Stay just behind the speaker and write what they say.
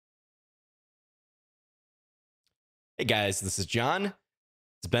Hey guys, this is John.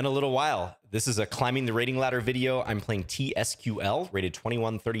 It's been a little while. This is a climbing the rating ladder video. I'm playing TSQL, rated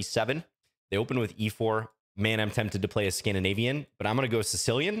 2137. They open with E4. Man, I'm tempted to play a Scandinavian, but I'm going to go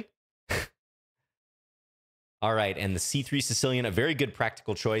Sicilian. All right, and the C3 Sicilian, a very good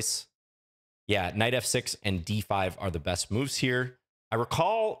practical choice. Yeah, knight F6 and D5 are the best moves here. I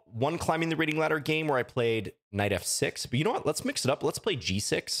recall one climbing the rating ladder game where I played knight F6, but you know what? Let's mix it up. Let's play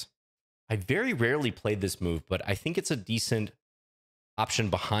G6. I very rarely played this move, but I think it's a decent option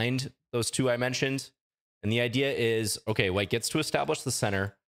behind those two I mentioned. And the idea is, okay, white gets to establish the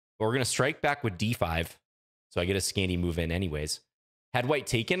center, but we're going to strike back with D5. So I get a Scandi move in anyways. Had white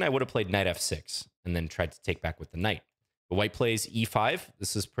taken, I would have played knight F6 and then tried to take back with the knight. But white plays E5.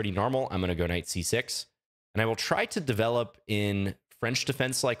 This is pretty normal. I'm going to go knight C6. And I will try to develop in French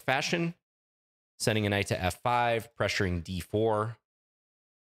defense-like fashion, sending a knight to F5, pressuring D4.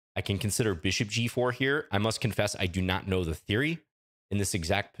 I can consider bishop G4 here. I must confess, I do not know the theory in this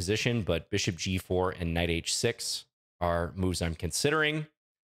exact position, but bishop G4 and knight H6 are moves I'm considering.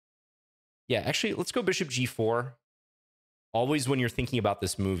 Yeah, actually, let's go bishop G4. Always when you're thinking about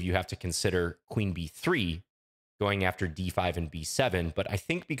this move, you have to consider queen B3 going after D5 and B7, but I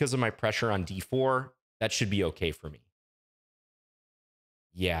think because of my pressure on D4, that should be okay for me.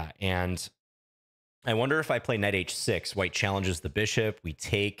 Yeah, and I wonder if I play knight H6, white challenges the bishop, we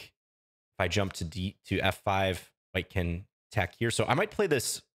take. If I jump to F5, white can attack here. So I might play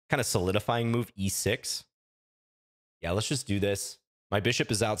this kind of solidifying move, E6. Yeah, let's just do this. My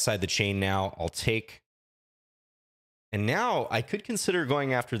bishop is outside the chain now. I'll take. And now I could consider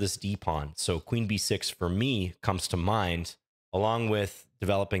going after this D pawn. So queen B6 for me comes to mind, along with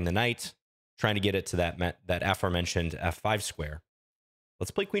developing the knight, trying to get it to that aforementioned F5 square. Let's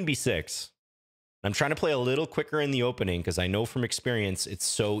play queen B6. I'm trying to play a little quicker in the opening because I know from experience it's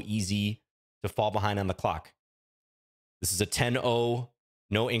so easy to fall behind on the clock. This is a 10-0,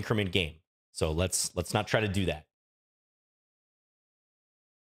 no increment game. So let's not try to do that.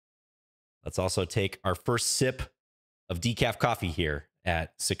 Let's also take our first sip of decaf coffee here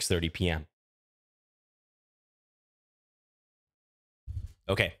at 6:30 p.m.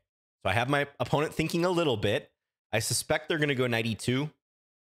 Okay, so I have my opponent thinking a little bit. I suspect they're going to go knight E2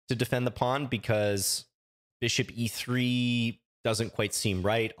 to defend the pawn because bishop E3 doesn't quite seem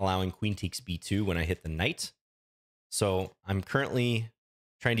right, allowing queen takes B2 when I hit the knight. So I'm currently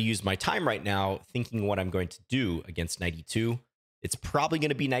trying to use my time right now, thinking what I'm going to do against knight E2. It's probably going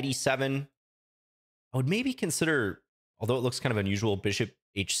to be knight E7. I would maybe consider, although it looks kind of unusual, bishop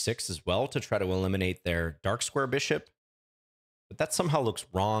H6 as well to try to eliminate their dark square bishop. But that somehow looks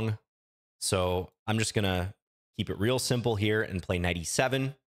wrong. So I'm just going to keep it real simple here and play knight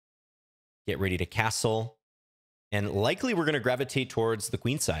E7. Get ready to castle. And likely we're going to gravitate towards the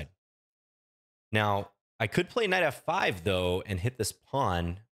queen side. Now, I could play knight F5, though, and hit this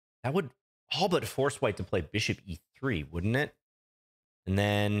pawn. That would all but force white to play bishop E3, wouldn't it? And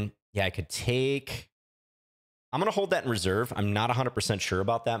then, yeah, I could take. I'm going to hold that in reserve. I'm not 100% sure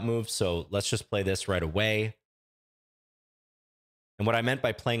about that move, so let's just play this right away. And what I meant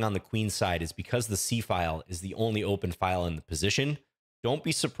by playing on the queen side is because the C file is the only open file in the position, don't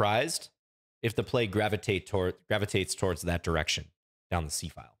be surprised if the play gravitates towards that direction down the C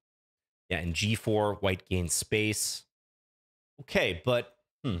file. Yeah, and G4, white gains space. Okay, but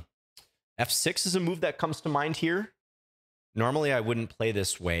F6 is a move that comes to mind here. Normally, I wouldn't play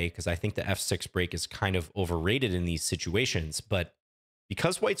this way because I think the F6 break is kind of overrated in these situations. But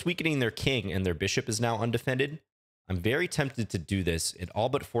because white's weakening their king and their bishop is now undefended, I'm very tempted to do this. It all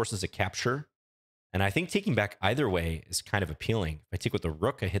but forces a capture. And I think taking back either way is kind of appealing. If I take with the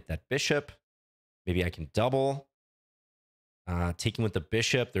rook, I hit that bishop. Maybe I can double. Taking with the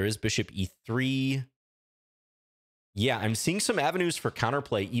bishop, there is bishop E3. Yeah, I'm seeing some avenues for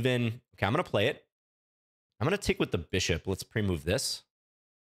counterplay. Even, okay, I'm going to play it. I'm going to take with the bishop. Let's pre-move this.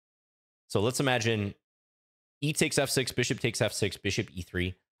 So let's imagine E takes F6, bishop takes F6, bishop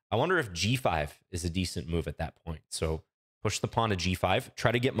E3. I wonder if G5 is a decent move at that point. So push the pawn to G5.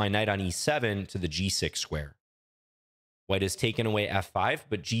 Try to get my knight on E7 to the G6 square. White has taken away F5,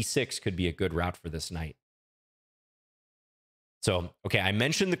 but G6 could be a good route for this knight. So, okay, I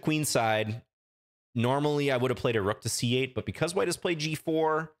mentioned the queen side. Normally, I would have played a rook to C8, but because white has played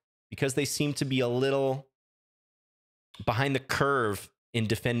G4, because they seem to be a little behind the curve in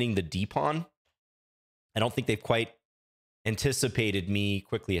defending the D pawn, I don't think they've quite anticipated me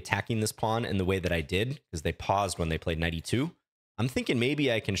quickly attacking this pawn in the way that I did, because they paused when they played knight E2. I'm thinking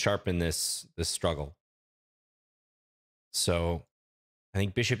maybe I can sharpen this struggle. So I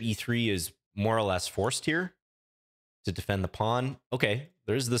think bishop E3 is more or less forced here to defend the pawn. Okay,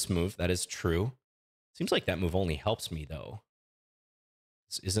 there's this move. That is true. Seems like that move only helps me, though.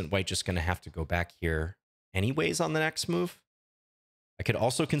 Isn't white just going to have to go back here anyways on the next move? I could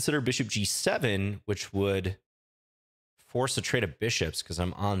also consider bishop g7, which would force a trade of bishops because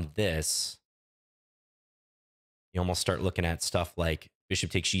I'm on this. You almost start looking at stuff like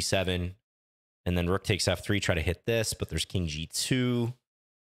bishop takes g7, and then rook takes f3, try to hit this, but there's king g2.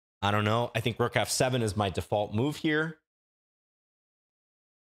 I don't know. I think rook f7 is my default move here.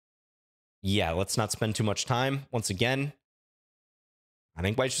 Yeah, let's not spend too much time. Once again, I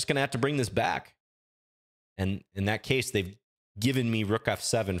think white's just going to have to bring this back. And in that case, they've given me rook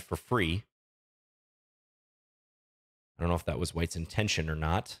f7 for free. I don't know if that was white's intention or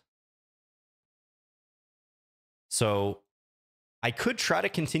not. So I could try to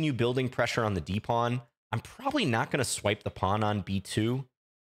continue building pressure on the d-pawn. I'm probably not going to swipe the pawn on b2.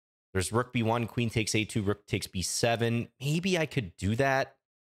 There's rook b1, queen takes a2, rook takes b7. Maybe I could do that.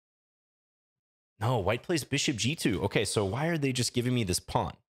 No, white plays bishop g2. Okay, so why are they just giving me this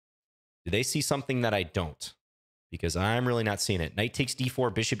pawn? Do they see something that I don't? Because I'm really not seeing it. Knight takes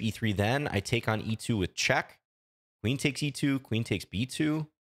d4, bishop e3, then I take on e2 with check. Queen takes e2, queen takes b2.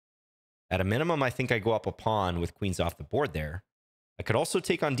 At a minimum, I think I go up a pawn with queens off the board there. I could also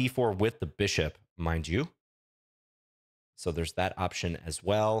take on d4 with the bishop, mind you. So there's that option as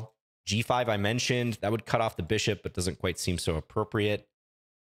well. g5 I mentioned. That would cut off the bishop, but doesn't quite seem so appropriate.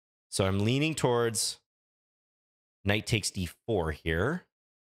 So I'm leaning towards knight takes d4 here.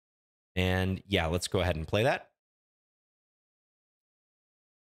 And yeah, let's go ahead and play that.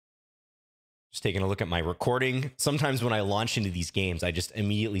 Just taking a look at my recording. Sometimes when I launch into these games, I just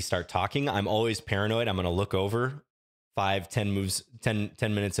immediately start talking. I'm always paranoid. I'm going to look over 10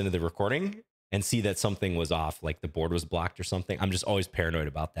 minutes into the recording and see that something was off, like the board was blocked or something. I'm just always paranoid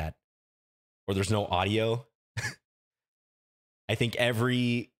about that. Or there's no audio. I think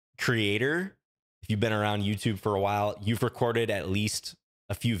every creator, if you've been around YouTube for a while, you've recorded at least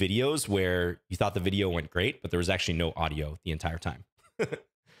a few videos where you thought the video went great, but there was actually no audio the entire time.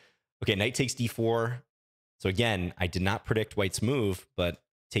 Okay, knight takes d4. So again, I did not predict white's move, but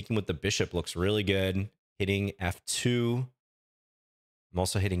taking with the bishop looks really good. Hitting f2. I'm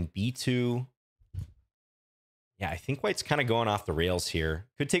also hitting b2. Yeah, I think white's kind of going off the rails here.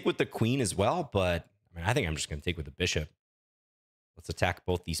 Could take with the queen as well, but I mean, I think I'm just going to take with the bishop. Let's attack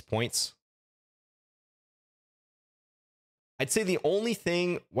both these points. I'd say the only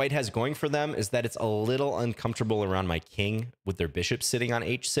thing white has going for them is that it's a little uncomfortable around my king with their bishop sitting on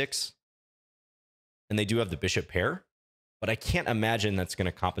h6. And they do have the bishop pair, but I can't imagine that's going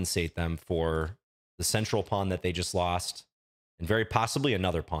to compensate them for the central pawn that they just lost, and very possibly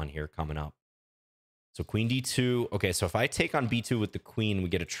another pawn here coming up. So queen d2. Okay, so if I take on b2 with the queen, we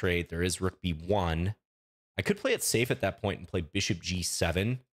get a trade. There is rook b1. I could play it safe at that point and play bishop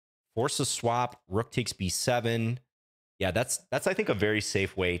g7. Force a swap, rook takes b7. Yeah, that's I think a very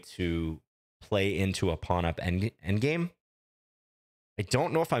safe way to play into a pawn up endgame. I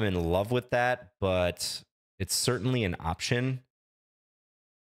don't know if I'm in love with that, but it's certainly an option.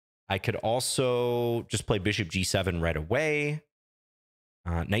 I could also just play bishop g7 right away.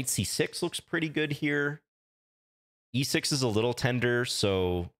 Knight c6 looks pretty good here. e6 is a little tender,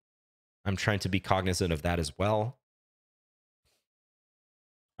 so I'm trying to be cognizant of that as well.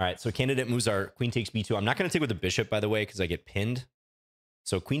 All right, so candidate moves are queen takes b2. I'm not going to take with the bishop, by the way, because I get pinned.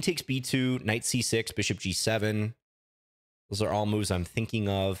 So queen takes b2, knight c6, bishop g7. Those are all moves I'm thinking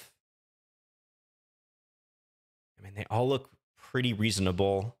of. I mean, they all look pretty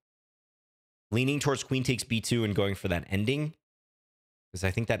reasonable. Leaning towards queen takes b2 and going for that ending, because I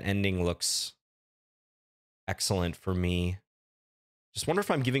think that ending looks excellent for me. Just wonder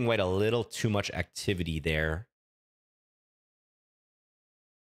if I'm giving white a little too much activity there.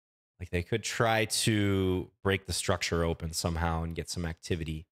 Like they could try to break the structure open somehow and get some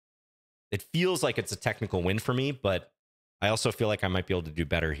activity. It feels like it's a technical win for me, but I also feel like I might be able to do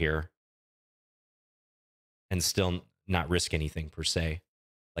better here and still not risk anything per se.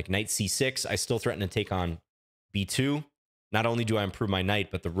 Like knight c6, I still threaten to take on b2. Not only do I improve my knight,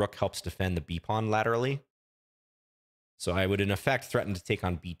 but the rook helps defend the b pawn laterally. So I would in effect threaten to take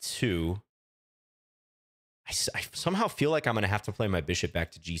on b2. I somehow feel like I'm going to have to play my bishop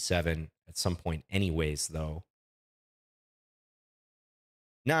back to g7 at some point anyways, though.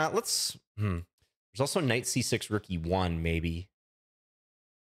 Nah, let's... There's also knight c6, rook e1, maybe.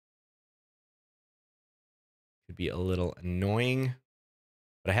 Could be a little annoying.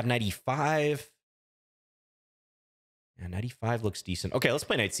 But I have knight e5. Yeah, knight e5 looks decent. Okay, let's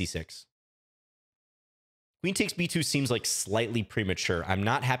play knight c6. Queen takes b2 seems like slightly premature. I'm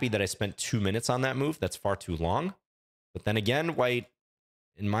not happy that I spent 2 minutes on that move. That's far too long. But then again, white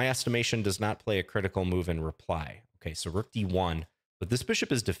in my estimation, does not play a critical move in reply. Okay, so rook d1, but this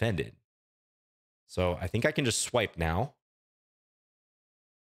bishop is defended. So I think I can just swipe now.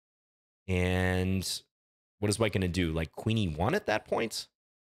 And what is white going to do? Like queen e1 at that point?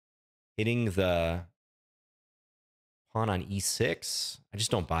 Hitting the pawn on e6? I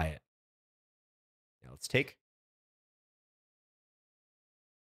just don't buy it. Yeah, let's take.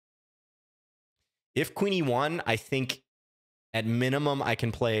 If queen e1, I think at minimum I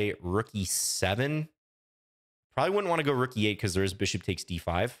can play rook e7. Probably wouldn't want to go rook e8 because there is bishop takes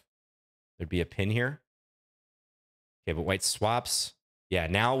d5. There'd be a pin here. Okay, but white swaps. Yeah,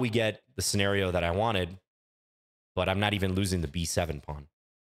 now we get the scenario that I wanted, but I'm not even losing the b7 pawn.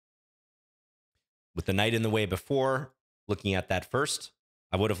 With the knight in the way before, looking at that first,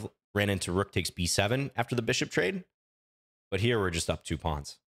 I would have ran into rook takes b7 after the bishop trade. But here we're just up 2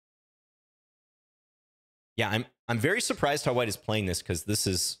 pawns. Yeah, I'm very surprised how white is playing this because this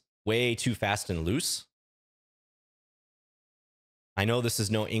is way too fast and loose. I know this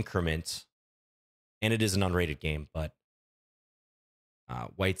is no increment, and it is an unrated game, but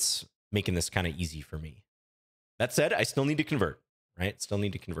white's making this kind of easy for me. That said, I still need to convert, right? Still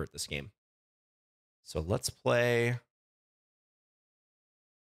need to convert this game. So let's play. I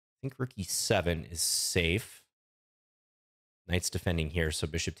think rook e7 is safe. Knight's defending here, so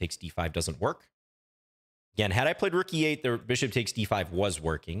bishop takes d5 doesn't work. Again, had I played rook e8, the bishop takes d5 was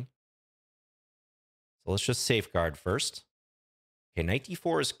working. So let's just safeguard first. Okay, knight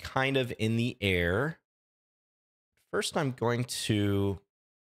d4 is kind of in the air. First, I'm going to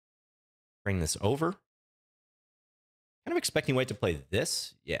bring this over. Kind of expecting white to play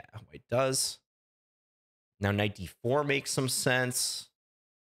this. Yeah, white does. Now knight d4 makes some sense.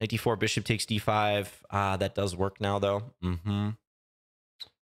 Knight d4, bishop takes d5. That does work now, though.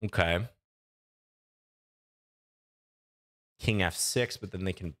 Okay. King f6, but then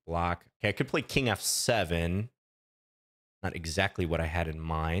they can block. Okay, I could play king f7. Not exactly what I had in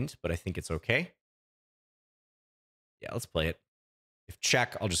mind, but I think it's okay. Yeah, let's play it. If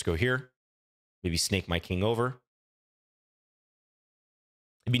check, I'll just go here. Maybe snake my king over.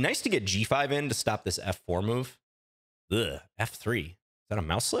 It'd be nice to get g5 in to stop this f4 move. Ugh, f3. Is that a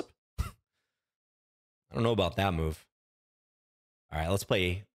mouse slip? I don't know about that move. All right, let's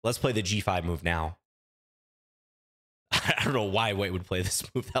play the g5 move now. I don't know why white would play this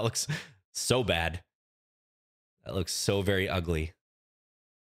move. That looks so bad. That looks so very ugly.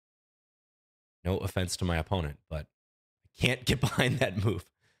 No offense to my opponent, but I can't get behind that move.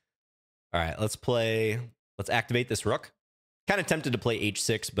 All right, let's activate this rook. Kind of tempted to play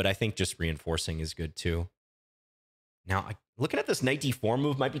h6, but I think just reinforcing is good too. Now, looking at this knight d4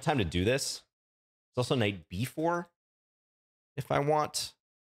 move, might be time to do this. It's also knight b4 if I want.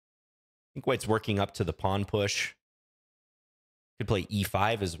 I think white's working up to the pawn push. Could play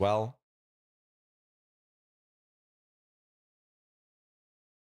e5 as well.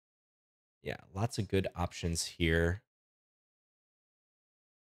 Yeah, lots of good options here.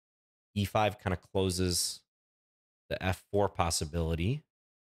 e5 kind of closes the f4 possibility.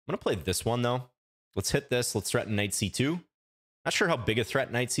 I'm going to play this one, though. Let's hit this. Let's threaten knight c2. Not sure how big a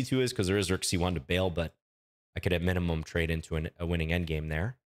threat knight c2 is because there is rook c1 to bail, but I could at minimum trade into a winning endgame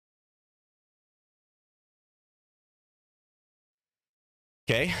there.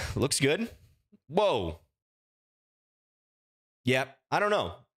 Okay, looks good. Whoa. Yeah, I don't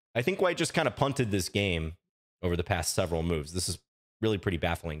know. I think white just kind of punted this game over the past several moves. This is really pretty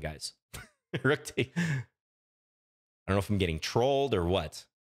baffling, guys. Rook take. I don't know if I'm getting trolled or what.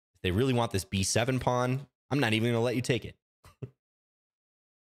 If they really want this b7 pawn, I'm not even going to let you take it.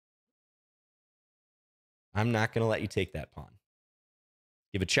 I'm not going to let you take that pawn.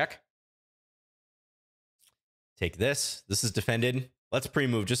 Give a check. Take this. This is defended. Let's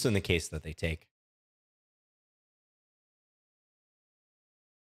pre-move just in the case that they take.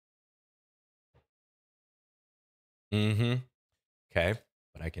 Okay,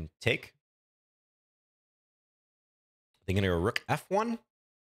 but I can take. They're going to go rook f1.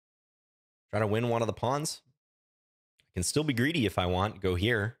 Try to win one of the pawns. I can still be greedy if I want. Go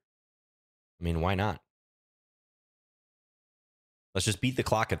here. I mean, why not? Let's just beat the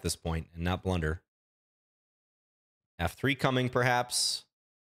clock at this point and not blunder. f3 coming, perhaps.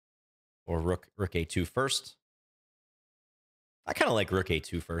 Or rook a2 first. I kind of like rook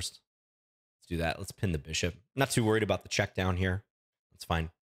a2 first. Let's do that. Let's pin the bishop. I'm not too worried about the check down here. That's fine.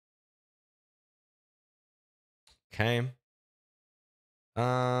 Okay.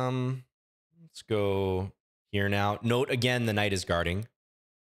 Let's go here now. Note again, the knight is guarding.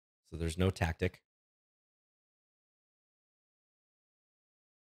 So there's no tactic.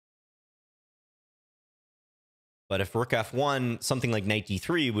 But if rook f1, something like knight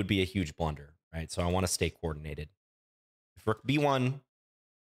d3 would be a huge blunder, right? So I want to stay coordinated. If rook b1,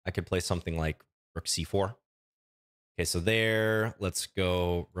 I could play something like rook c4. Okay, so there, let's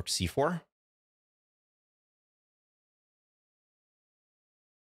go rook c4.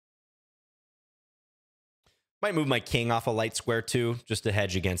 Might move my king off a light square too, just to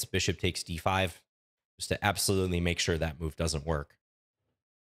hedge against bishop takes d5, just to absolutely make sure that move doesn't work.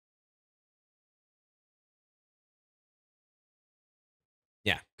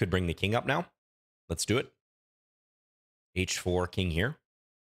 Yeah, could bring the king up now. Let's do it. h4, king here.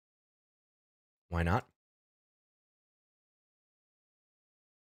 Why not?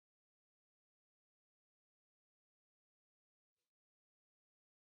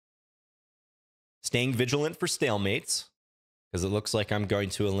 Staying vigilant for stalemates, because it looks like I'm going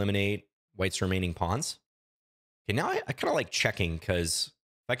to eliminate white's remaining pawns. Okay, now I kind of like checking, because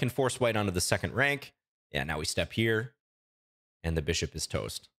if I can force white onto the second rank, yeah, now we step here, and the bishop is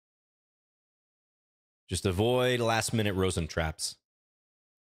toast. Just avoid last-minute Rosen traps.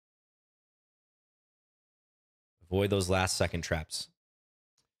 Avoid those last-second traps.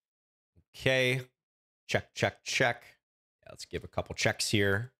 Okay, check, check, check. Yeah, let's give a couple checks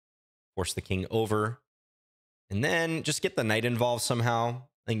here. Force the king over. And then just get the knight involved somehow.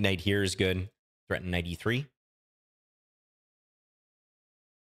 I think knight here is good. Threaten knight e3.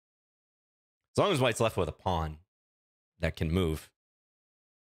 As long as white's left with a pawn that can move,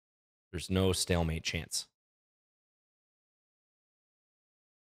 there's no stalemate chance.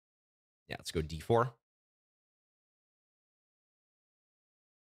 Yeah, let's go d4.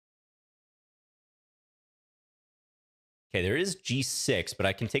 Okay, there is g6, but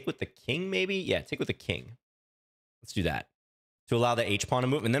I can take with the king maybe? Yeah, take with the king. Let's do that to allow the h-pawn to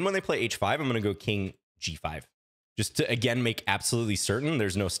move. And then when they play h5, I'm going to go king g5. Just to, again, make absolutely certain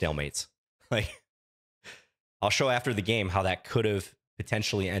there's no stalemates. Like, I'll show after the game how that could have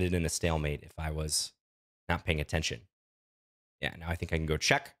potentially ended in a stalemate if I was not paying attention. Yeah, now I think I can go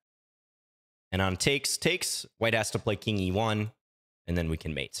check. And on takes, white has to play king e1, and then we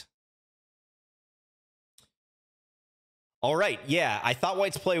can mate. All right, yeah, I thought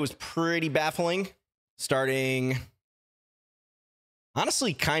white's play was pretty baffling. Starting,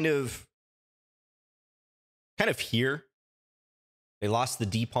 honestly, kind of here. They lost the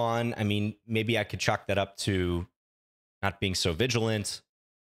d-pawn. I mean, maybe I could chalk that up to not being so vigilant.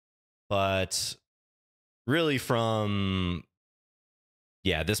 But really from,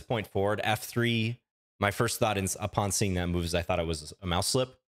 yeah, this point forward, f3, my first thought upon seeing that move is I thought it was a mouse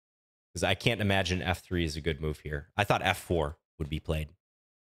slip. Because I can't imagine f3 is a good move here. I thought f4 would be played.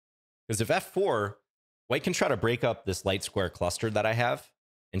 Because if f4, white can try to break up this light square cluster that I have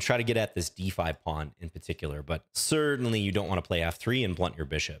and try to get at this d5 pawn in particular. But certainly you don't want to play f3 and blunt your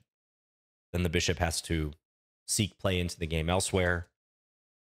bishop. Then the bishop has to seek play into the game elsewhere.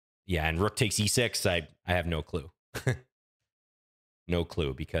 Yeah, and rook takes e6, I have no clue. No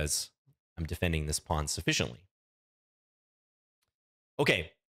clue, because I'm defending this pawn sufficiently.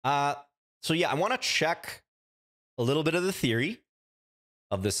 Okay, so yeah, I want to check a little bit of the theory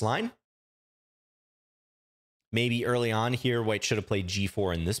of this line. Maybe early on here, white should have played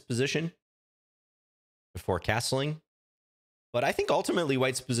g4 in this position before castling. But I think ultimately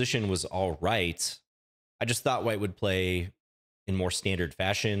white's position was all right. I just thought white would play in more standard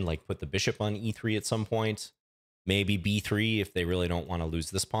fashion, like put the bishop on e3 at some point. Maybe b3 if they really don't want to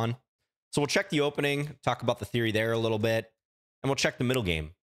lose this pawn. So we'll check the opening, talk about the theory there a little bit, and we'll check the middle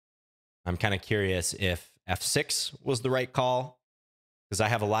game. I'm kind of curious if f6 was the right call, because I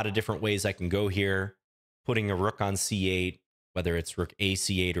have a lot of different ways I can go here. Putting a rook on c8, whether it's rook a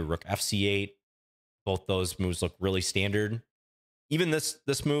c8 or rook f c8. Both those moves look really standard. Even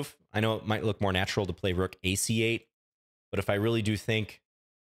this move, I know it might look more natural to play rook a c8, but if I really do think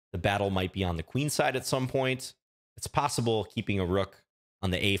the battle might be on the queen side at some point, it's possible keeping a rook on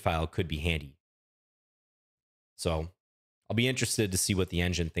the a file could be handy. So I'll be interested to see what the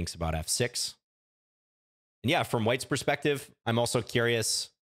engine thinks about f6. And yeah, from white's perspective, I'm also curious.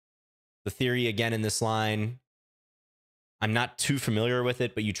 The theory again in this line, I'm not too familiar with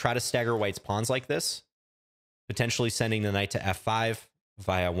it, but you try to stagger white's pawns like this, potentially sending the knight to f5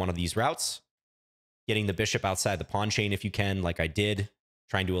 via one of these routes, getting the bishop outside the pawn chain if you can, like I did,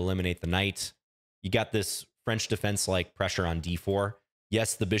 trying to eliminate the knight. You got this French defense-like pressure on d4.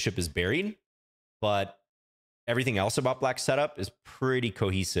 Yes, the bishop is buried, but everything else about black's setup is pretty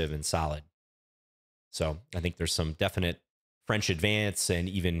cohesive and solid. So I think there's some definite French advance and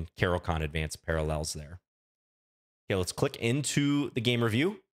even Caro-Kann advance parallels there. Okay, let's click into the game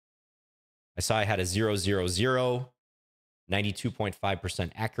review. I saw I had a 0-0-0,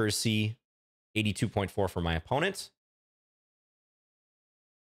 92.5% accuracy. 82.4 for my opponent.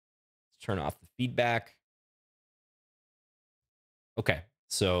 Let's turn off the feedback. Okay,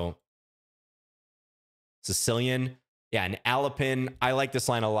 so Sicilian. Yeah, and Alapin. I like this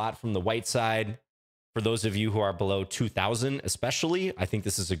line a lot from the white side. For those of you who are below 2,000 especially, I think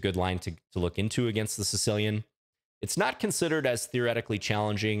this is a good line to look into against the Sicilian. It's not considered as theoretically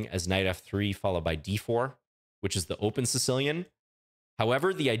challenging as knight f3 followed by d4, which is the open Sicilian.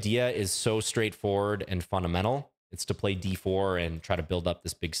 However, the idea is so straightforward and fundamental. It's to play d4 and try to build up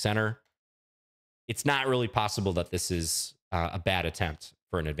this big center. It's not really possible that this is a bad attempt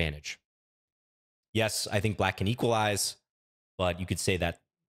for an advantage. Yes, I think black can equalize, but you could say that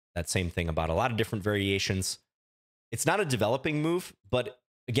same thing about a lot of different variations. It's not a developing move, but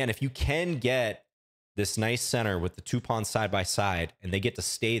again, if you can get this nice center with the 2 pawns side by side and they get to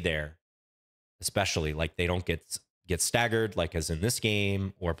stay there, especially like they don't get staggered like as in this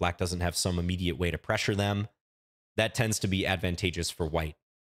game, or black doesn't have some immediate way to pressure them, that tends to be advantageous for white.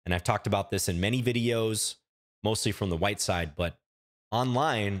 And I've talked about this in many videos, mostly from the white side, but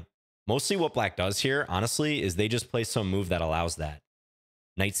online, mostly what black does here, honestly, is they just play some move that allows that.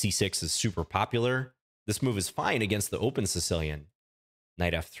 Knight c6 is super popular. This move is fine against the open Sicilian.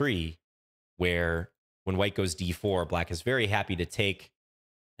 Knight f3, where when white goes d4, black is very happy to take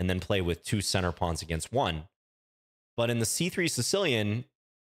and then play with 2 center pawns against 1. But in the c3 Sicilian,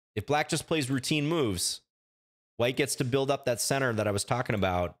 if black just plays routine moves, white gets to build up that center that I was talking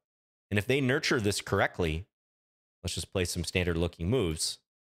about. And if they nurture this correctly, let's just play some standard looking moves.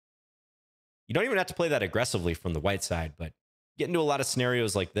 You don't even have to play that aggressively from the white side, but get into a lot of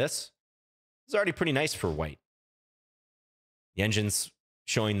scenarios like this. It's already pretty nice for white. The engine's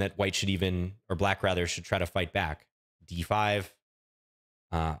showing that white should even, or black rather, should try to fight back. d5.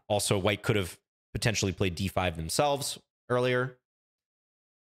 Also, white could have potentially played d5 themselves earlier.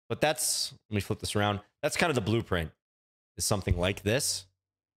 But that's, let me flip this around. That's kind of the blueprint, is something like this.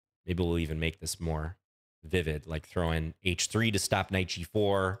 Maybe we'll even make this more vivid, like throw in h3 to stop knight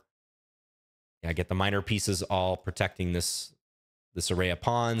g4. Yeah, get the minor pieces all protecting this array of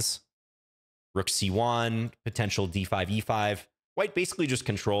pawns. Rook c1, potential d5, e5. White basically just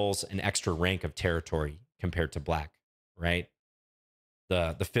controls an extra rank of territory compared to black, right?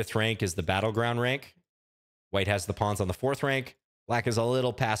 The 5th rank is the battleground rank. White has the pawns on the 4th rank. Black is a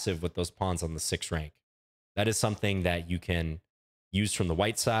little passive with those pawns on the 6th rank. That is something that you can use from the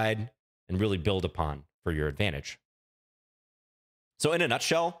white side and really build upon for your advantage. So in a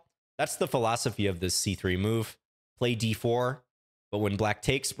nutshell, that's the philosophy of this c3 move. Play d4, but when black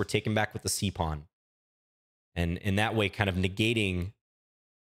takes, we're taken back with the c pawn. And in that way, kind of negating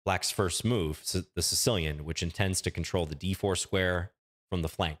black's first move, the Sicilian, which intends to control the d4 square from the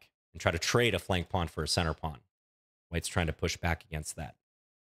flank and try to trade a flank pawn for a center pawn. White's trying to push back against that.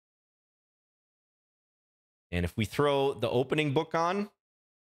 And if we throw the opening book on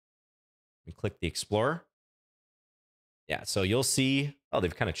and click the Explorer, yeah, so you'll see, oh,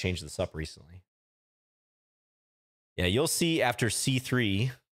 they've kind of changed this up recently. Yeah, you'll see after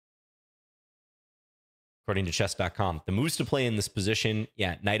c3, according to chess.com, the moves to play in this position,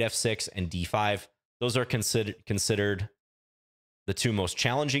 yeah, knight f6 and d5, those are considered the 2 most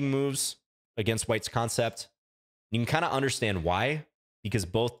challenging moves against white's concept. You can kind of understand why, because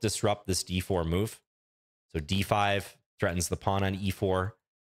both disrupt this d4 move. So d5 threatens the pawn on e4.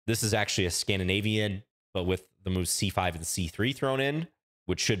 This is actually a Scandinavian, but with the moves c5 and c3 thrown in,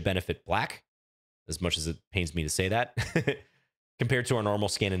 which should benefit black, as much as it pains me to say that. Compared to our normal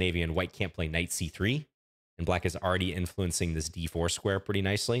Scandinavian, white can't play knight c3, and black is already influencing this d4 square pretty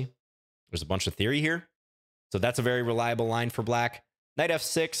nicely. There's a bunch of theory here. So that's a very reliable line for black. Knight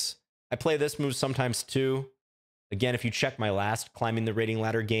f6, I play this move sometimes too. Again, if you check my last climbing the rating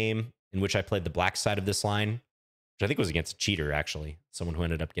ladder game, in which I played the black side of this line, which I think was against a cheater, actually, someone who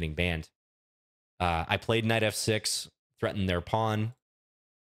ended up getting banned. I played knight f6, threatened their pawn,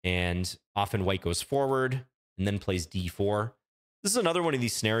 and often white goes forward and then plays d4. This is another one of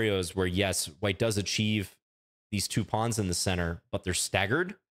these scenarios where, yes, white does achieve these 2 pawns in the center, but they're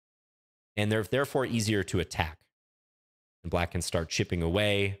staggered, and they're therefore easier to attack. And black can start chipping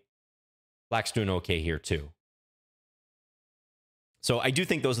away. Black's doing okay here too. So I do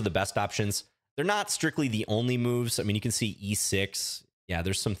think those are the best options. They're not strictly the only moves. I mean, you can see e6. Yeah,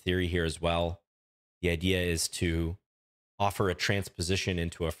 there's some theory here as well. The idea is to offer a transposition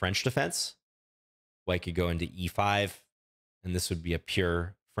into a French defense. White could go into e5, and this would be a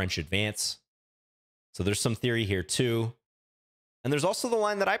pure French advance. So there's some theory here too. And there's also the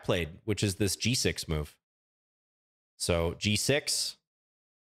line that I played, which is this g6 move. So g6.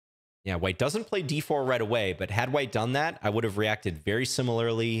 Yeah, white doesn't play d4 right away, but had white done that, I would have reacted very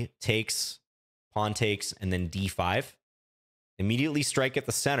similarly. Takes, pawn takes, and then d5. Immediately strike at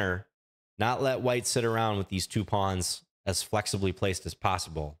the center, not let white sit around with these two pawns as flexibly placed as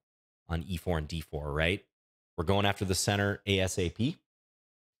possible on e4 and d4, right? We're going after the center ASAP.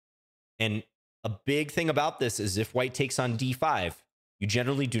 And a big thing about this is if white takes on d5, you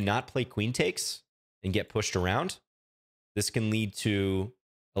generally do not play queen takes and get pushed around. This can lead to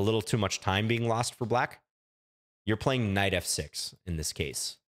a little too much time being lost for black. You're playing knight f6 in this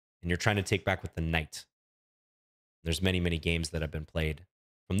case, and you're trying to take back with the knight. There's many, many games that have been played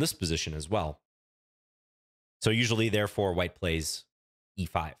from this position as well. So usually, therefore, white plays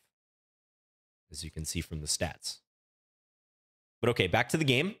e5, as you can see from the stats. But okay, back to the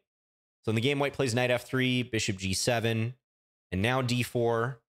game. So in the game, white plays knight f3, bishop g7, and now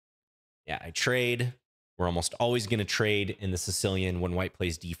d4. Yeah, I trade. We're almost always going to trade in the Sicilian when white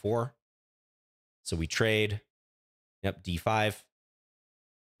plays d4. So we trade. Yep, d5.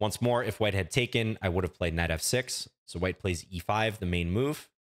 Once more, if white had taken, I would have played knight f6. So white plays e5, the main move.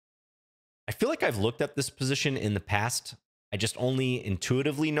 I feel like I've looked at this position in the past. I just only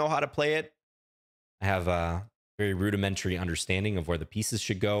intuitively know how to play it. I have a very rudimentary understanding of where the pieces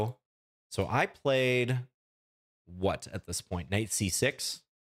should go. So I played what at this point? Knight c6.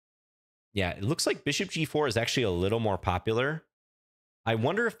 Yeah, it looks like bishop g4 is actually a little more popular. I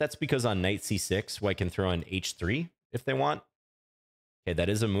wonder if that's because on knight c6, white can throw in h3 if they want. Okay, that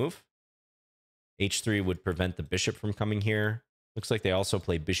is a move. h3 would prevent the bishop from coming here. Looks like they also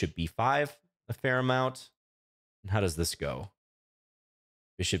play bishop b5 a fair amount. And how does this go?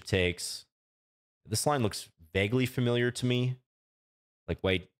 Bishop takes. This line looks vaguely familiar to me. Like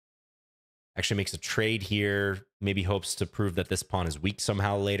white actually makes a trade here. Maybe hopes to prove that this pawn is weak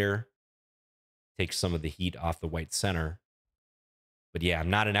somehow later. Takes some of the heat off the white center. But yeah, I'm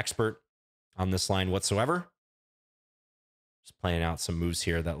not an expert on this line whatsoever. Just playing out some moves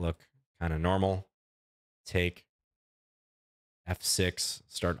here that look kind of normal. Take f6,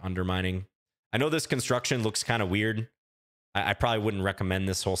 start undermining. I know this construction looks kind of weird. I probably wouldn't recommend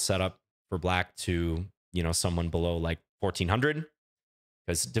this whole setup for black to, you know, someone below like 1400,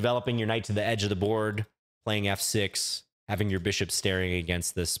 because developing your knight to the edge of the board, playing f6, having your bishop staring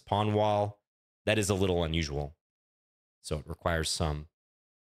against this pawn wall, that is a little unusual. So it requires some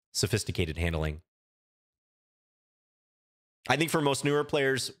sophisticated handling. I think for most newer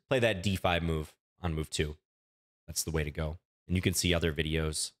players, play that d5 move on move 2. That's the way to go. And you can see other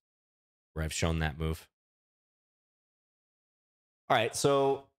videos where I've shown that move. All right,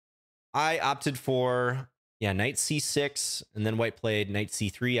 so I opted for, knight c6, and then white played knight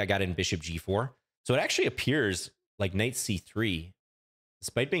c3. I got in bishop g4. So it actually appears like knight c3,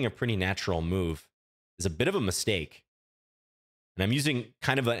 despite being a pretty natural move, is a bit of a mistake. And I'm using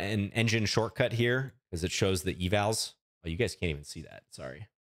kind of an engine shortcut here because it shows the evals. Oh, you guys can't even see that. Sorry.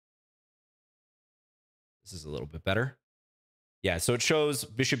 This is a little bit better. Yeah, so it shows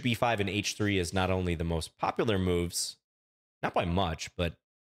bishop b5 and h3 is not only the most popular moves, not by much, but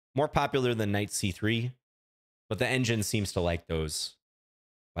more popular than knight c3. But the engine seems to like those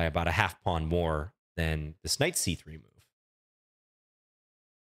by about a half pawn more than this knight c3 move.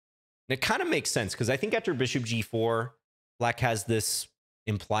 And it kind of makes sense because I think after bishop g4, black has this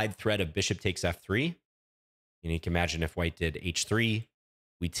implied threat of bishop takes f3. You can imagine if white did h3,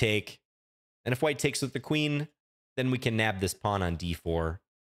 we take. And if white takes with the queen, then we can nab this pawn on d4,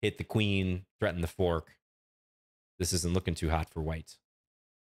 hit the queen, threaten the fork. This isn't looking too hot for white.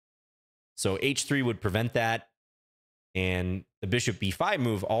 So h3 would prevent that. And the bishop b5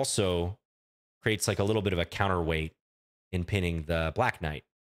 move also creates like a little bit of a counterweight in pinning the black knight.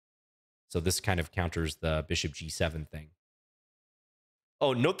 So this kind of counters the bishop g7 thing.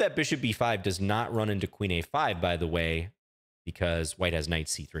 Oh, note that bishop b5 does not run into queen a5, by the way, because white has knight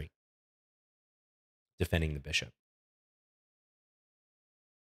c3, defending the bishop.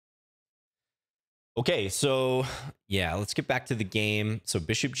 Okay, so yeah, let's get back to the game. So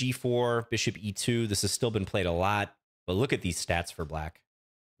bishop g4, bishop e2. This has still been played a lot, but look at these stats for black.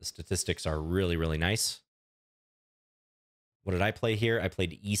 The statistics are really, really nice. What did I play here? I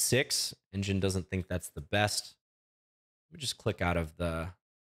played e6. Engine doesn't think that's the best. Let me just click out of the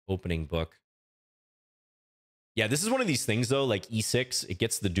opening book. Yeah, this is one of these things, though, like e6, it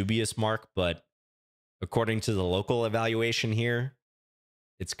gets the dubious mark, but according to the local evaluation here,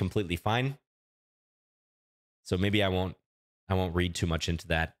 it's completely fine. So maybe I won't read too much into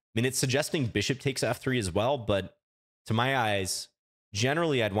that. I mean, it's suggesting bishop takes f3 as well, but to my eyes,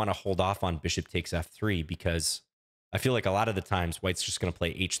 generally I'd want to hold off on bishop takes f3 because I feel like a lot of the times white's just going to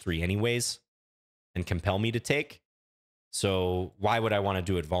play h3 anyways and compel me to take. So why would I want to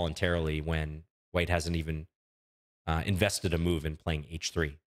do it voluntarily when white hasn't even invested a move in playing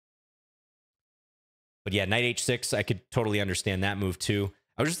h3? But yeah, knight h6, I could totally understand that move too.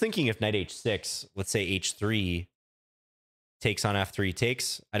 I was just thinking if knight h6, let's say h3 takes on f3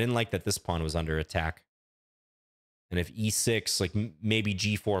 takes, I didn't like that this pawn was under attack. And if e6, like maybe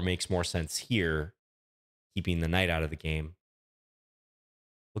g4 makes more sense here, keeping the knight out of the game.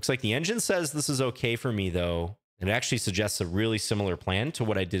 Looks like the engine says this is okay for me, though. And it actually suggests a really similar plan to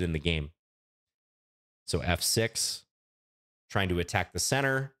what I did in the game. So f6, trying to attack the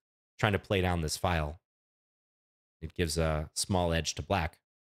center, trying to play down this file. It gives a small edge to black.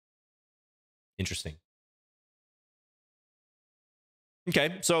 Interesting.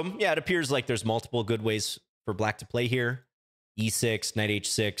 Okay, so yeah, it appears like there's multiple good ways for black to play here. e6, knight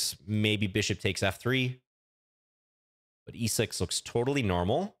h6, maybe bishop takes f3. But e6 looks totally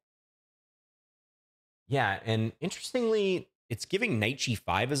normal. Yeah, and interestingly, it's giving knight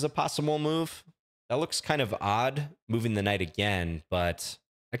g5 as a possible move. That looks kind of odd, moving the knight again, but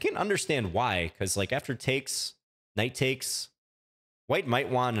I can understand why, because like after takes, knight takes, white might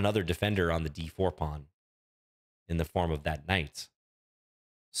want another defender on the d4 pawn in the form of that knight.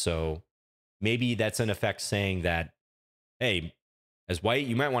 So maybe that's in effect saying that, hey, as white,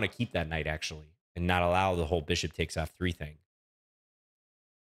 you might want to keep that knight actually and not allow the whole bishop takes f3 thing.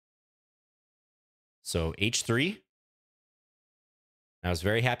 So h3. I was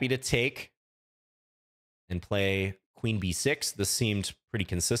very happy to take and play queen b6. This seemed pretty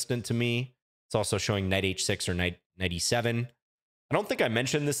consistent to me. It's also showing knight h6 or knight e7. I don't think I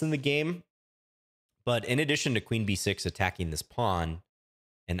mentioned this in the game, but in addition to queen b6 attacking this pawn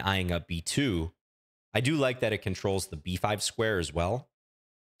and eyeing up b2, I do like that it controls the b5 square as well.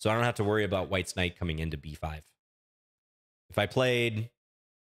 So I don't have to worry about white's knight coming into b5. If I played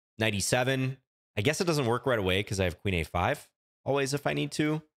knight e7, I guess it doesn't work right away because I have queen a5 always if I need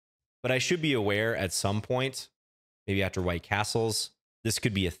to. But I should be aware at some point, maybe after white castles, this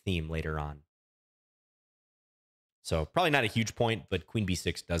could be a theme later on. So probably not a huge point, but queen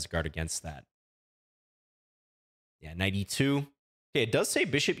b6 does guard against that. Yeah, knight e2. Okay, it does say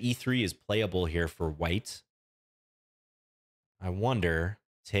bishop e3 is playable here for white. I wonder,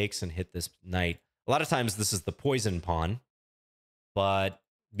 takes and hit this knight. A lot of times this is the poison pawn, but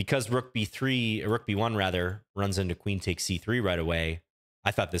because rook b3, or rook b1 rather, runs into queen takes c3 right away,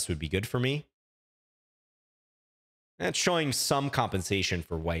 I thought this would be good for me. And it's showing some compensation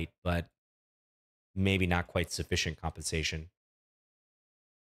for white, but maybe not quite sufficient compensation.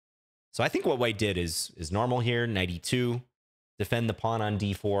 So I think what white did is normal here, knight e2, defend the pawn on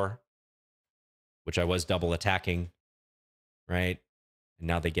d4, which I was double attacking, right? And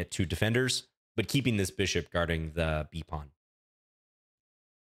now they get two defenders, but keeping this bishop guarding the b pawn.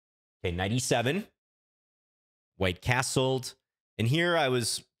 Okay, knight e7. White castled. And here I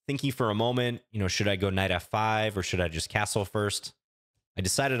was thinking for a moment, you know, should I go knight f5 or should I just castle first? I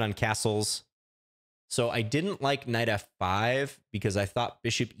decided on castles. So I didn't like knight f5 because I thought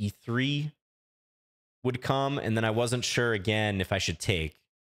bishop e3 would come, and then I wasn't sure again if I should take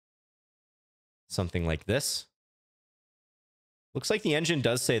something like this. Looks like the engine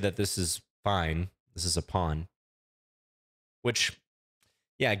does say that this is fine. This is a pawn. Which,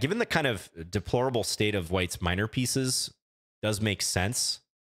 yeah, given the kind of deplorable state of white's minor pieces, does make sense.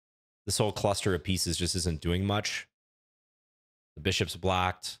 This whole cluster of pieces just isn't doing much. The bishop's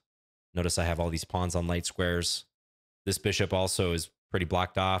blocked. Notice I have all these pawns on light squares. This bishop also is pretty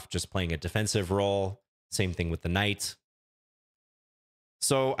blocked off, just playing a defensive role. Same thing with the knight.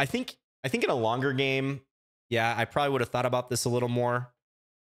 So I think in a longer game, yeah, I probably would have thought about this a little more.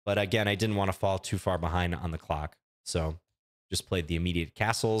 But again, I didn't want to fall too far behind on the clock. So just played the immediate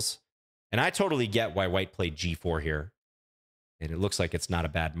castles. And I totally get why white played g4 here. And it looks like it's not a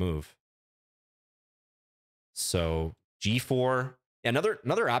bad move. So g4.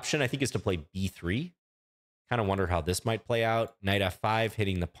 Another option, I think, is to play b3. Kind of wonder how this might play out. Knight f5,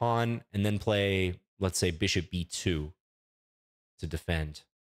 hitting the pawn, and then play, let's say, bishop b2 to defend.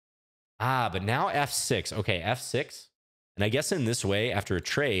 Ah, but now f6. Okay, f6. And I guess in this way, after a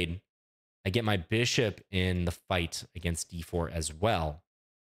trade, I get my bishop in the fight against d4 as well.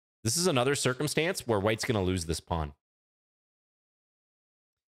 This is another circumstance where white's going to lose this pawn,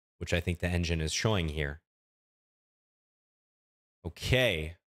 which I think the engine is showing here.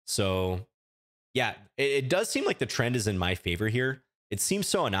 Okay, so yeah, it does seem like the trend is in my favor here. It seems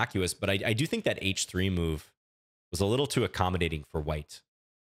so innocuous, but I do think that h3 move was a little too accommodating for white.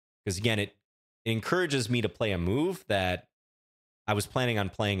 Because again, it encourages me to play a move that I was planning on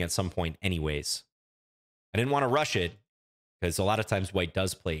playing at some point anyways. I didn't want to rush it, because a lot of times white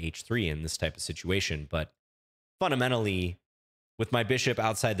does play h3 in this type of situation. But fundamentally, with my bishop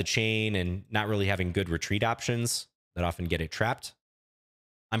outside the chain and not really having good retreat options that often get it trapped,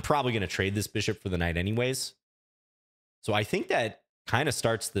 I'm probably going to trade this bishop for the knight anyways. So I think that kind of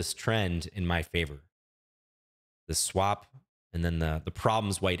starts this trend in my favor. The swap and then the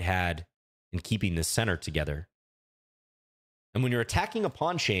problems white had in keeping the center together. And when you're attacking a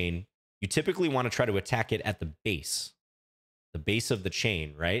pawn chain, you typically want to try to attack it at the base of the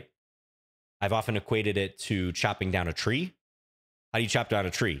chain, right? I've often equated it to chopping down a tree. How do you chop down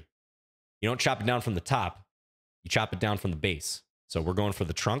a tree? You don't chop it down from the top. You chop it down from the base. So we're going for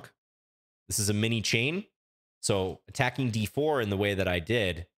the trunk. This is a mini chain. So attacking d4 in the way that I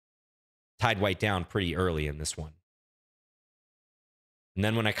did tied white down pretty early in this one. And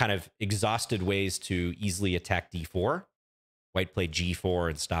then when I kind of exhausted ways to easily attack d4, white played g4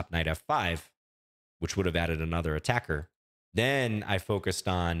 and stopped knight f5, which would have added another attacker. Then I focused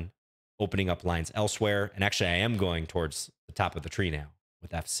on opening up lines elsewhere. And actually, I am going towards the top of the tree now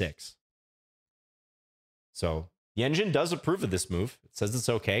with f6. So the engine does approve of this move. It says it's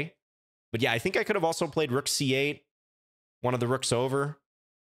okay. But yeah, I think I could have also played rook c8, one of the rooks over,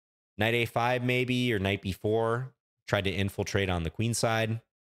 knight a5 maybe, or knight b4, tried to infiltrate on the queen side.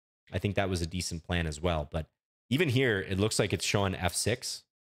 I think that was a decent plan as well. But even here, it looks like it's showing f6.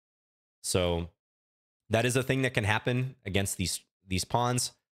 So that is a thing that can happen against these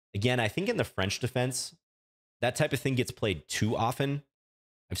pawns. Again, I think in the French defense, that type of thing gets played too often.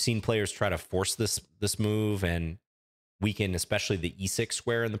 I've seen players try to force this move and weaken especially the e6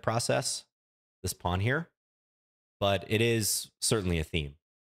 square in the process, this pawn here. But it is certainly a theme.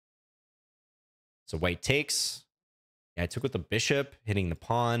 So white takes. Yeah, I took with the bishop, hitting the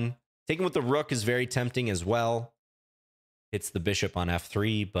pawn. Taking with the rook is very tempting as well. Hits the bishop on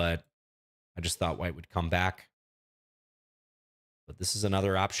f3, but I just thought white would come back. But this is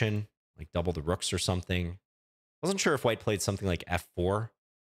another option, like double the rooks or something. Wasn't sure if white played something like f4.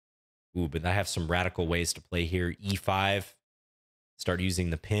 Ooh, but I have some radical ways to play here. e5. Start using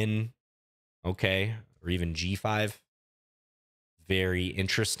the pin. Okay. Or even g5. Very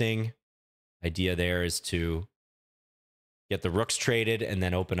interesting. Idea there is to get the rooks traded and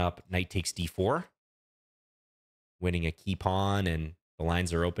then open up knight takes d4. Winning a key pawn, and the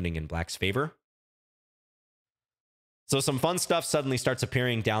lines are opening in black's favor. So some fun stuff suddenly starts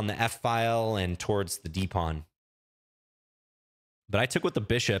appearing down the f file and towards the d pawn. But I took with the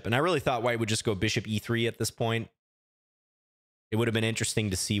bishop, and I really thought white would just go bishop e3 at this point. It would have been interesting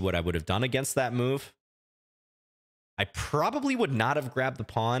to see what I would have done against that move. I probably would not have grabbed the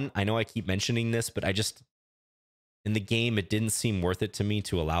pawn. I know I keep mentioning this, but in the game, it didn't seem worth it to me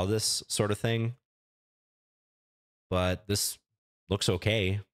to allow this sort of thing. But this looks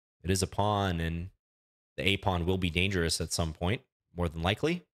okay. It is a pawn, and the a pawn will be dangerous at some point, more than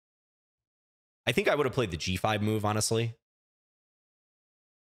likely. I think I would have played the g5 move, honestly.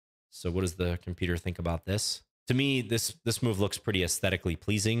 So what does the computer think about this? To me, this move looks pretty aesthetically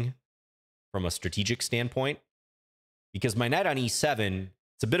pleasing from a strategic standpoint, because my knight on e7,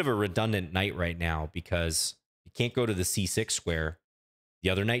 it's a bit of a redundant knight right now because you can't go to the c6 square. The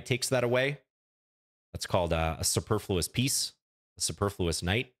other knight takes that away. That's called a superfluous piece, a superfluous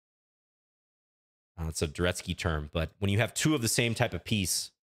knight. It's a Dvoretsky term, but when you have two of the same type of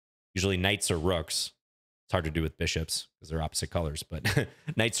piece, usually knights or rooks, it's hard to do with bishops because they're opposite colors, but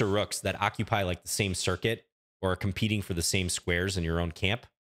knights or rooks that occupy like the same circuit or are competing for the same squares in your own camp,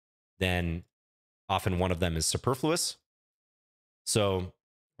 then often one of them is superfluous. So,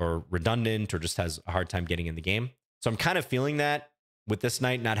 or redundant, or just has a hard time getting in the game. So I'm kind of feeling that with this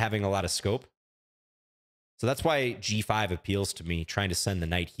knight not having a lot of scope. So that's why g5 appeals to me, trying to send the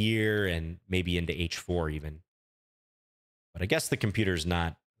knight here and maybe into h4 even. But I guess the computer's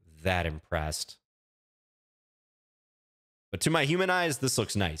not that impressed. But to my human eyes, this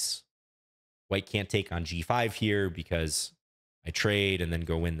looks nice. White can't take on g5 here because I trade and then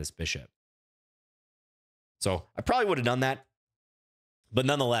go win this bishop. So I probably would have done that. But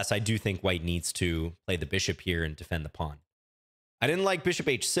nonetheless, I do think white needs to play the bishop here and defend the pawn. I didn't like bishop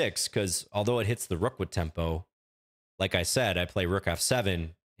h6 because although it hits the rook with tempo, like I said, I play rook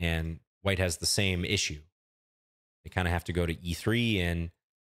f7 and white has the same issue. They kind of have to go to e3, and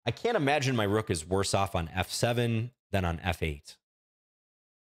I can't imagine my rook is worse off on f7 than on f8.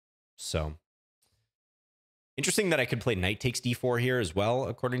 So interesting that I could play knight takes d4 here as well,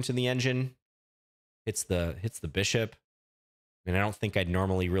 according to the engine. Hits the bishop. And I don't think I'd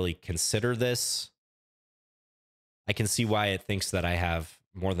normally really consider this. I can see why it thinks that I have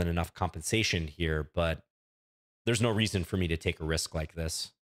more than enough compensation here, but there's no reason for me to take a risk like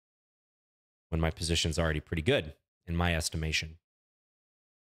this when my position's already pretty good, in my estimation.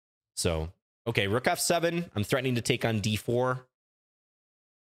 So, okay, rook f7. I'm threatening to take on d4.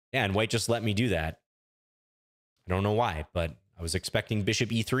 Yeah, and white just let me do that. I don't know why, but I was expecting bishop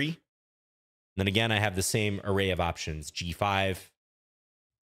e3. And then again, I have the same array of options. g5,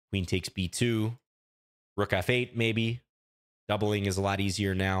 queen takes b2, rook f8 maybe. Doubling is a lot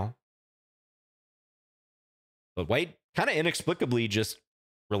easier now. But white kind of inexplicably just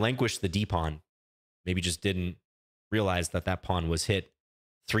relinquished the d pawn. Maybe just didn't realize that that pawn was hit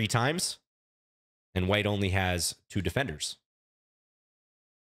 3 times. And white only has 2 defenders.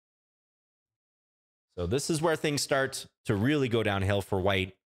 So this is where things start to really go downhill for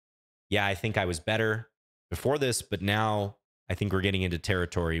white. Yeah, I think I was better before this, but now I think we're getting into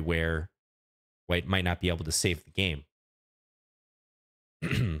territory where white might not be able to save the game.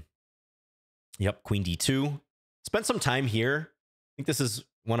 Yep, queen d2. Spent some time here. I think this is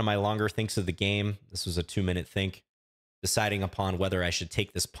one of my longer thinks of the game. This was a 2-minute think, deciding upon whether I should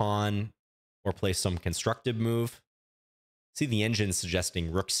take this pawn or play some constructive move. See the engine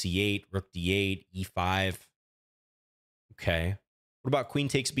suggesting rook c8, rook d8, e5. Okay. What about queen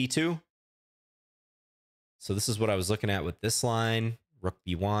takes b2? So this is what I was looking at with this line. Rook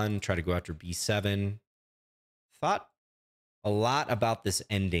b1, try to go after b7. Thought a lot about this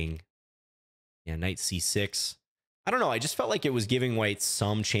ending. Yeah, knight c6. I don't know. I just felt like it was giving white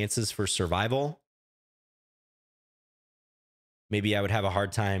some chances for survival. Maybe I would have a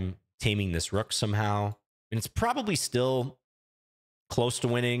hard time taming this rook somehow. And it's probably still close to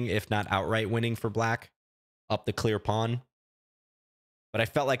winning, if not outright winning for black, up the clear pawn. But I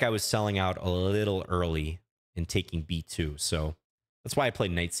felt like I was selling out a little early in taking b2. So that's why I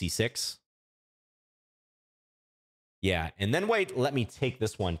played knight c6. Yeah, and then white let me take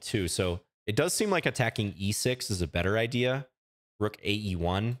this one too. So it does seem like attacking e6 is a better idea. Rook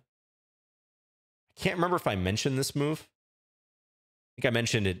ae1. I can't remember if I mentioned this move. I think I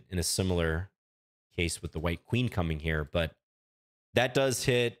mentioned it in a similar case with the white queen coming here, but that does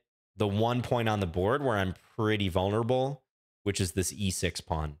hit the one point on the board where I'm pretty vulnerable, which is this e6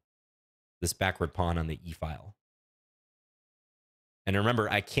 pawn, this backward pawn on the e file. And remember,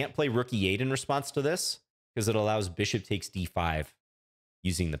 I can't play rook e8 in response to this because it allows bishop takes d5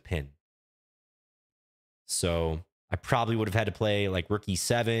 using the pin. So I probably would have had to play like rook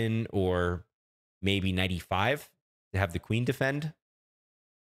e7 or maybe knight e5 to have the queen defend.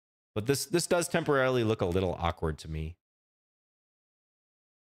 But this does temporarily look a little awkward to me.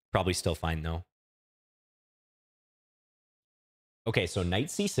 Probably still fine, though. Okay, so knight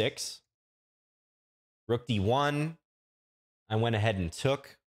c6. Rook d1. I went ahead and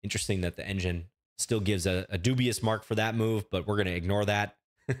took. Interesting that the engine still gives a dubious mark for that move, but we're going to ignore that.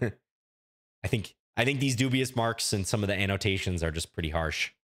 I think these dubious marks and some of the annotations are just pretty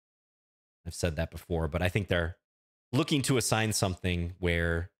harsh. I've said that before, but I think they're looking to assign something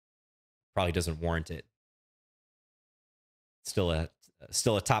where probably doesn't warrant it. Still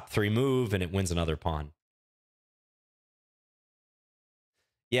a top 3 move, and it wins another pawn.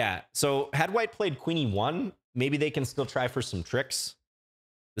 Yeah, so had white played queen e1, maybe they can still try for some tricks.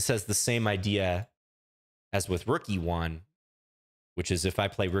 This has the same idea as with rook e1, which is if I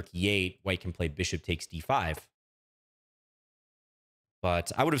play rook e8, white can play bishop takes d5.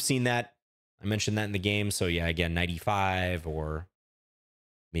 But I would have seen that. I mentioned that in the game. So yeah, again, knight e5 or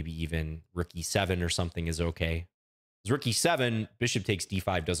maybe even rook e7 or something is okay. Because rook e7, bishop takes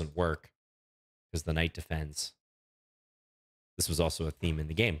d5 doesn't work because the knight defends. This was also a theme in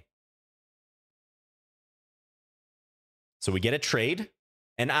the game. So we get a trade,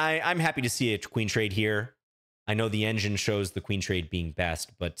 and I'm happy to see a queen trade here. I know the engine shows the queen trade being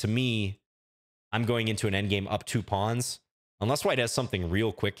best, but to me, I'm going into an endgame up 2 pawns. Unless white has something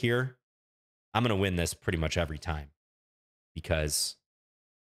real quick here, I'm going to win this pretty much every time because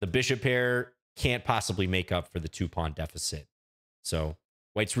the bishop pair can't possibly make up for the 2-pawn deficit. So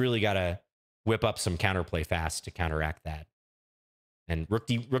white's really got to whip up some counterplay fast to counteract that. And rook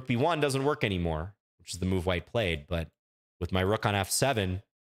b1 doesn't work anymore, which is the move white played. But with my rook on f7,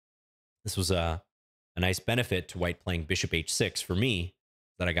 this was a nice benefit to white playing bishop h6 for me,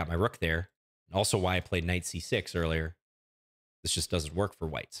 that I got my rook there. And also why I played knight c6 earlier. This just doesn't work for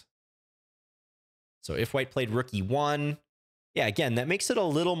white. So if white played rook e1, yeah, again, that makes it a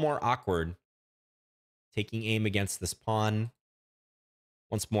little more awkward. Taking aim against this pawn.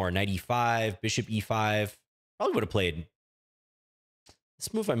 Once more, knight e5, bishop e5. Probably would have played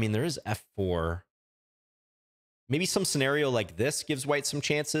this move. I mean, there is f4. Maybe some scenario like this gives white some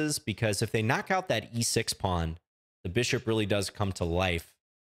chances, because if they knock out that e6 pawn, the bishop really does come to life,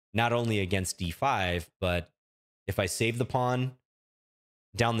 not only against d5, but if I save the pawn,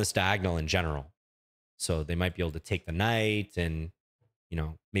 down this diagonal in general. So they might be able to take the knight and, you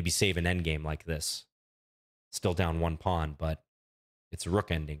know, maybe save an endgame like this. Still down 1 pawn, but it's a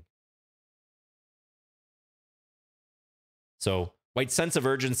rook ending. So white's sense of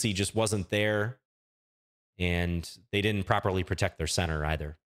urgency just wasn't there, and they didn't properly protect their center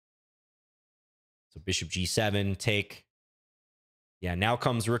either. So bishop g7, take. Yeah, now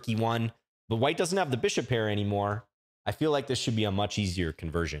comes rook e1. But white doesn't have the bishop pair anymore. I feel like this should be a much easier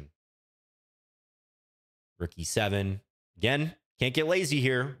conversion. Rook e7. Again, can't get lazy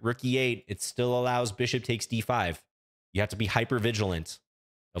here. Rook e8. It still allows bishop takes d5. You have to be hyper vigilant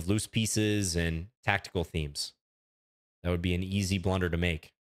of loose pieces and tactical themes. That would be an easy blunder to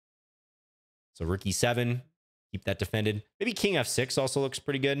make. So rook e7. Keep that defended. Maybe king f6 also looks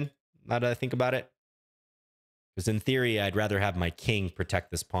pretty good, now that I think about it. Because in theory, I'd rather have my king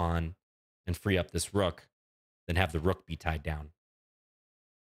protect this pawn and free up this rook than have the rook be tied down.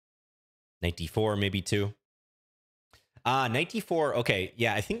 Knight d4 maybe too. Knight d4. Okay,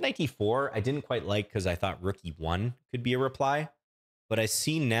 yeah, I think knight d4 I didn't quite like because I thought rook e1 could be a reply. But I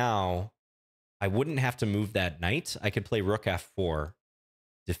see now I wouldn't have to move that knight. I could play rook f4,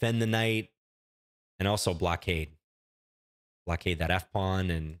 defend the knight, and also blockade. Blockade that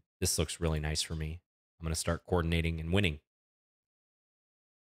f-pawn, and this looks really nice for me. I'm going to start coordinating and winning.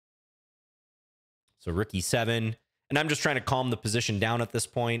 So rook e7. And I'm just trying to calm the position down at this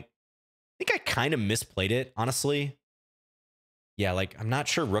point. I think I kind of misplayed it, honestly. Yeah, like, I'm not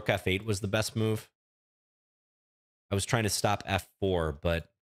sure rook f8 was the best move. I was trying to stop f4, but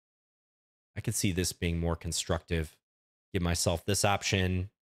I could see this being more constructive. Give myself this option.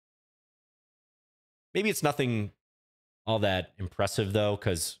 Maybe it's nothing all that impressive, though,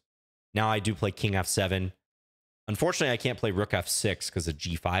 because now I do play king f7. Unfortunately, I can't play rook f6 because of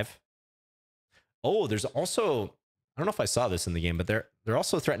g5. Oh, there's also, I don't know if I saw this in the game, but they're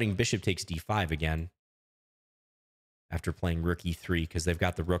also threatening bishop takes d5 again after playing rook e3 because they've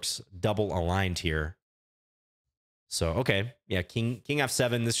got the rooks double aligned here. So, okay, yeah, king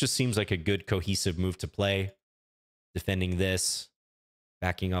f7. This just seems like a good cohesive move to play. Defending this,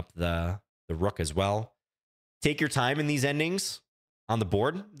 backing up the rook as well. Take your time in these endings on the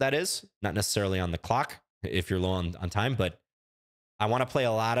board, that is. Not necessarily on the clock if you're low on time, but I want to play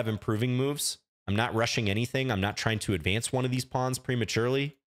a lot of improving moves. I'm not rushing anything. I'm not trying to advance one of these pawns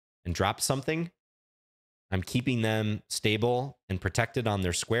prematurely and drop something. I'm keeping them stable and protected on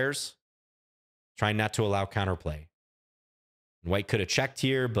their squares, trying not to allow counterplay. White could have checked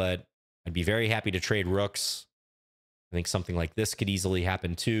here, but I'd be very happy to trade rooks. I think something like this could easily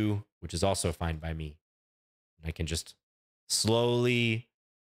happen too, which is also fine by me. I can just slowly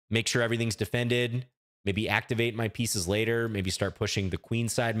make sure everything's defended, maybe activate my pieces later, maybe start pushing the queen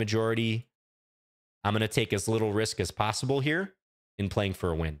side majority. I'm going to take as little risk as possible here in playing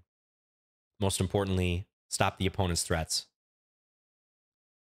for a win. Most importantly, stop the opponent's threats.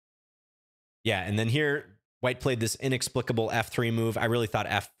 Yeah, and then here, white played this inexplicable f3 move. I really thought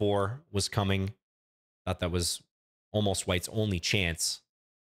f4 was coming. Thought that was almost white's only chance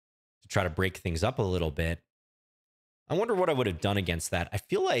to try to break things up a little bit. I wonder what I would have done against that. I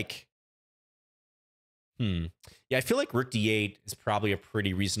feel like, yeah, I feel like rook d8 is probably a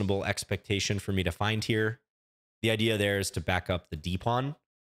pretty reasonable expectation for me to find here. The idea there is to back up the d pawn.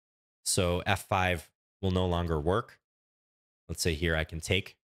 So f5 will no longer work. Let's say here I can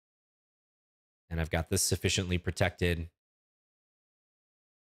take. And I've got this sufficiently protected.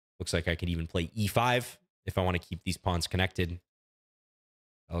 Looks like I could even play e5 if I want to keep these pawns connected.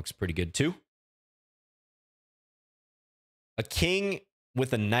 That looks pretty good too. A king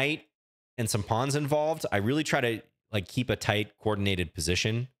with a knight and some pawns involved, I really try to like keep a tight coordinated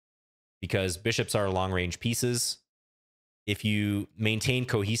position because bishops are long-range pieces. If you maintain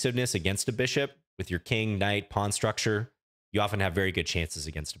cohesiveness against a bishop with your king, knight, pawn structure, you often have very good chances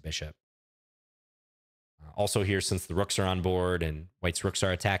against a bishop. Also here, since the rooks are on board and white's rooks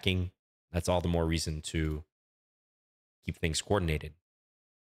are attacking, that's all the more reason to keep things coordinated.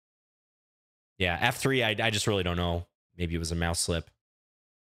 Yeah, f3, I just really don't know. Maybe it was a mouse slip.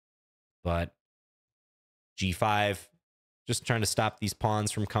 But g5, just trying to stop these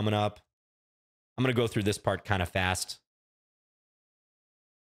pawns from coming up. I'm going to go through this part kind of fast.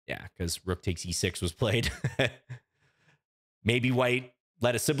 Yeah, because rook takes e6 was played. Maybe white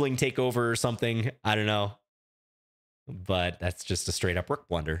let a sibling take over or something. I don't know. But that's just a straight up rook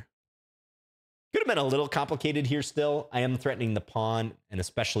blunder. Could have been a little complicated here still. I am threatening the pawn and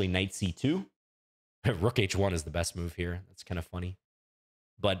especially knight c2. Rook h1 is the best move here. That's kind of funny.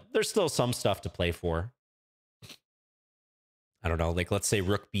 But there's still some stuff to play for. I don't know, like let's say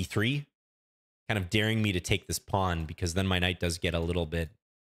rook b3, kind of daring me to take this pawn because then my knight does get a little bit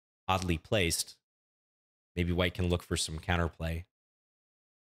oddly placed. Maybe white can look for some counterplay.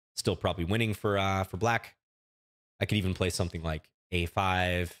 Still probably winning for black. I could even play something like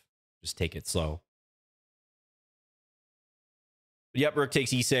a5, just take it slow. But yep, rook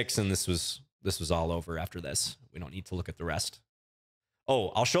takes e6, and this was all over after this. We don't need to look at the rest. Oh,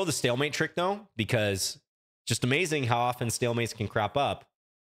 I'll show the stalemate trick though, because just amazing how often stalemates can crop up.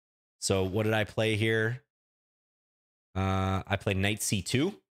 So what did I play here? I played knight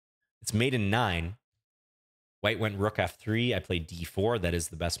c2. It's mate in 9. White went rook f3. I played d4. That is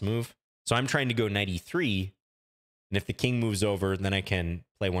the best move. So I'm trying to go knight e3. And if the king moves over, then I can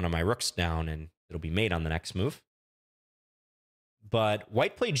play one of my rooks down, and it'll be mate on the next move. But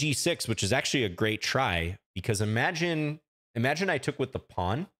white played g6, which is actually a great try, because imagine I took with the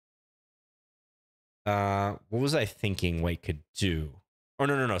pawn. What was I thinking white could do? Oh,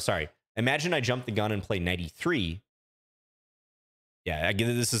 no, sorry. Imagine I jumped the gun and played knight e3. Yeah,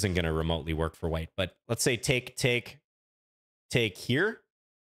 again, this isn't going to remotely work for white, but let's say take here.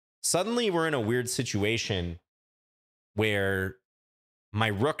 Suddenly we're in a weird situation where my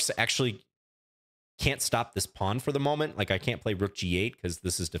rooks actually can't stop this pawn for the moment. Like I can't play rook g8 because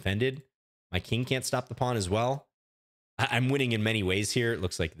this is defended. My king can't stop the pawn as well. I'm winning in many ways here. It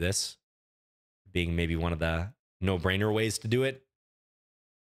looks like this being maybe one of the no-brainer ways to do it.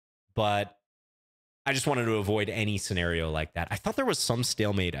 But I just wanted to avoid any scenario like that. I thought there was some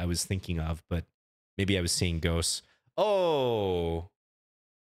stalemate I was thinking of, but maybe I was seeing ghosts. Oh.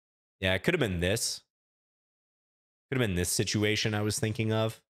 Yeah, it could have been this. Could have been this situation I was thinking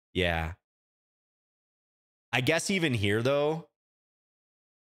of. Yeah. I guess even here, though,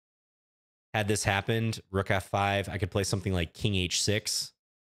 had this happened, rook f5, I could play something like king h6.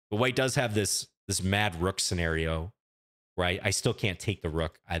 But white does have this mad rook scenario where I still can't take the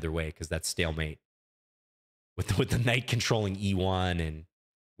rook either way because that's stalemate. With the knight controlling e1 and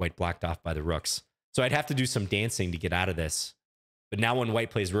white blocked off by the rooks. So I'd have to do some dancing to get out of this. But now when white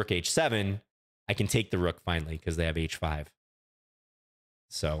plays rook h7, I can take the rook finally because they have h5.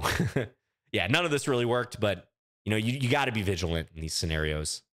 So yeah, none of this really worked, but you got to be vigilant in these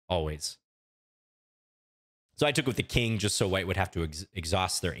scenarios always. So I took with the king just so white would have to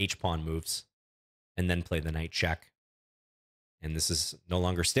exhaust their h-pawn moves and then play the knight check. And this is no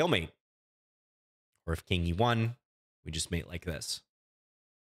longer stalemate. Or if king e1, we just mate like this.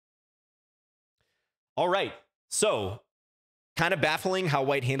 All right, so kind of baffling how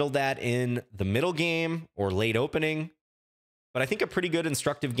white handled that in the middle game or late opening, but I think a pretty good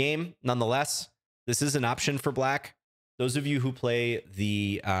instructive game nonetheless. This is an option for black. Those of you who play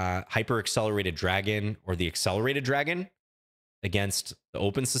the Hyperaccelerated Dragon or the Accelerated Dragon against the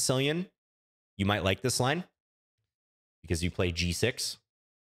Open Sicilian, you might like this line because you play g6.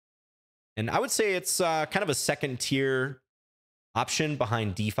 And I would say it's kind of a second tier option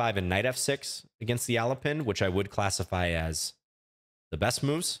behind d5 and knight f6 against the Alapin, which I would classify as the best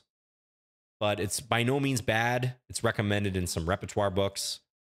moves. But it's by no means bad. It's recommended in some repertoire books,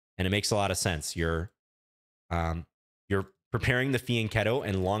 and it makes a lot of sense. You're preparing the fianchetto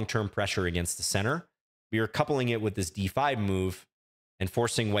and long-term pressure against the center. You're coupling it with this d5 move and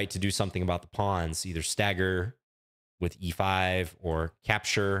forcing white to do something about the pawns, either stagger with e5 or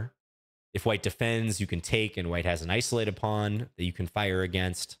capture. If white defends, you can take, and white has an isolated pawn that you can fire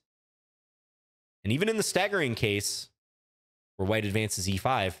against. And even in the staggering case, where white advances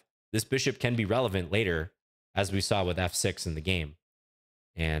e5, this bishop can be relevant later, as we saw with f6 in the game.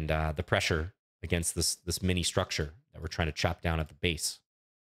 And the pressure against this mini structure that we're trying to chop down at the base.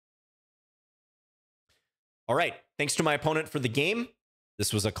 All right, thanks to my opponent for the game.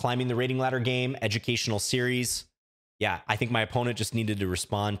 This was a Climbing the Rating Ladder game, educational series. Yeah, I think my opponent just needed to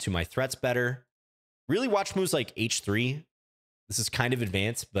respond to my threats better. Really watch moves like h3. This is kind of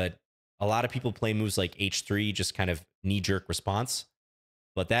advanced, but a lot of people play moves like h3, just kind of knee-jerk response.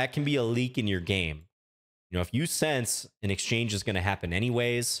 But that can be a leak in your game. If you sense an exchange is going to happen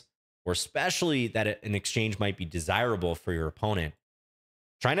anyways, or especially that an exchange might be desirable for your opponent,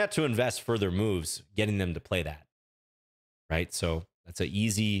 try not to invest further moves getting them to play that, right? So that's an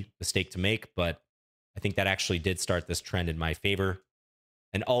easy mistake to make, but I think that actually did start this trend in my favor.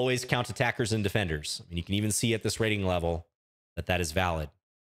 And always count attackers and defenders. I mean, you can even see at this rating level that is valid.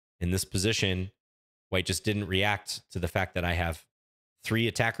 In this position, white just didn't react to the fact that I have 3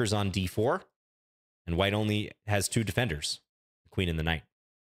 attackers on d4, and white only has 2 defenders, the queen and the knight.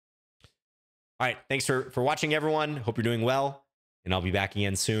 All right, thanks for watching, everyone. Hope you're doing well, and I'll be back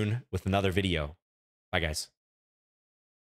again soon with another video. Bye, guys.